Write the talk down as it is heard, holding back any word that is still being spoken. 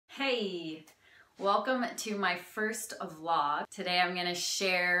Hey, welcome to my first vlog. Today I'm gonna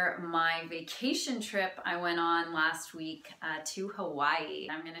share my vacation trip I went on last week to Hawaii.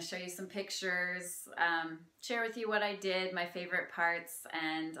 I'm gonna show you some pictures, share with you what I did, my favorite parts,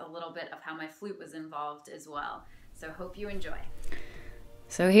 and a little bit of how my flute was involved as well. So hope you enjoy.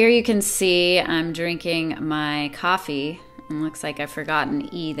 So here you can see I'm drinking my coffee. It looks like I forgot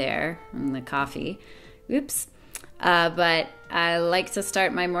an E there in the coffee. Oops. But I like to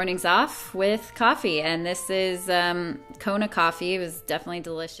start my mornings off with coffee, and this is Kona coffee. It was definitely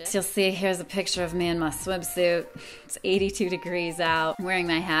delicious. You'll see here's a picture of me in my swimsuit. It's 82 degrees out. I'm wearing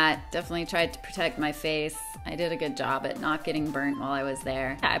my hat. Definitely tried to protect my face. I did a good job at not getting burnt while I was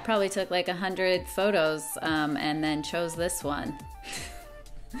there. I probably took like 100 photos and then chose this one.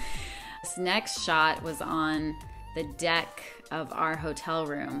 This next shot was on the deck of our hotel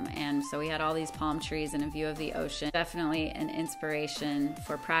room, and so we had all these palm trees and a view of the ocean. Definitely an inspiration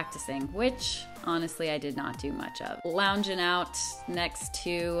for practicing, which honestly I did not do much of. Lounging out next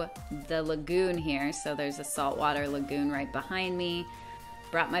to the lagoon here, so there's a saltwater lagoon right behind me.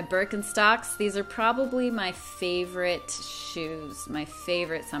 Brought my Birkenstocks. These are probably my favorite shoes, my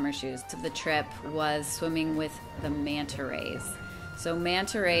favorite summer shoes of the trip was swimming with the manta rays. So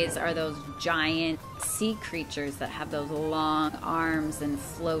manta rays are those giant sea creatures that have those long arms and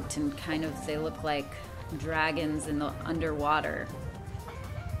float and kind of, they look like dragons in the underwater.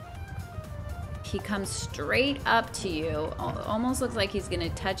 He comes straight up to you, almost looks like he's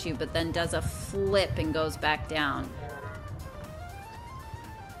gonna touch you, but then does a flip and goes back down.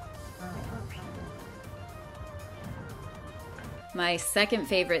 My second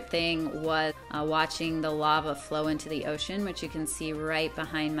favorite thing was watching the lava flow into the ocean, which you can see right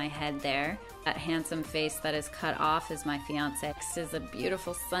behind my head there. That handsome face that is cut off is my fiance. This is a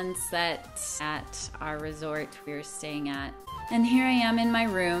beautiful sunset at our resort we were staying at. And here I am in my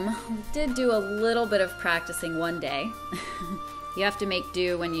room. Did do a little bit of practicing one day. You have to make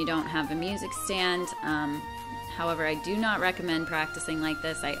do when you don't have a music stand. However, I do not recommend practicing like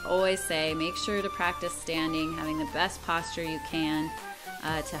this. I always say make sure to practice standing, having the best posture you can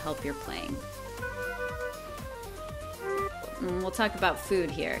to help your playing. We'll talk about food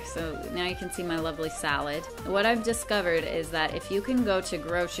here. So now you can see my lovely salad. What I've discovered is that if you can go to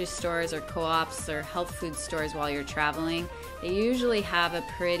grocery stores or co-ops or health food stores while you're traveling, they usually have a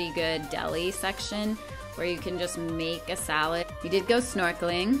pretty good deli section where you can just make a salad. We did go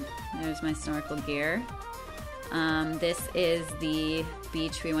snorkeling. There's my snorkel gear. This is the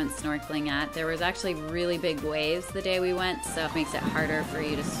beach we went snorkeling at. There was actually really big waves the day we went, so it makes it harder for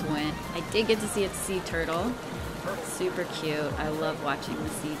you to swim. I did get to see a sea turtle. Super cute. I love watching the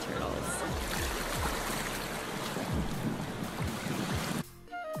sea turtles.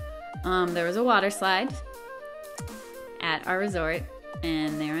 There was a water slide at our resort,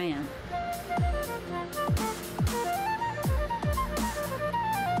 and there I am.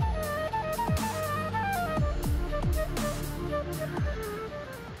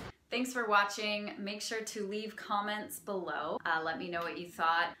 Thanks for watching. Make sure to leave comments below. Let me know what you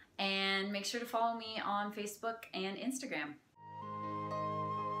thought, and make sure to follow me on Facebook and Instagram.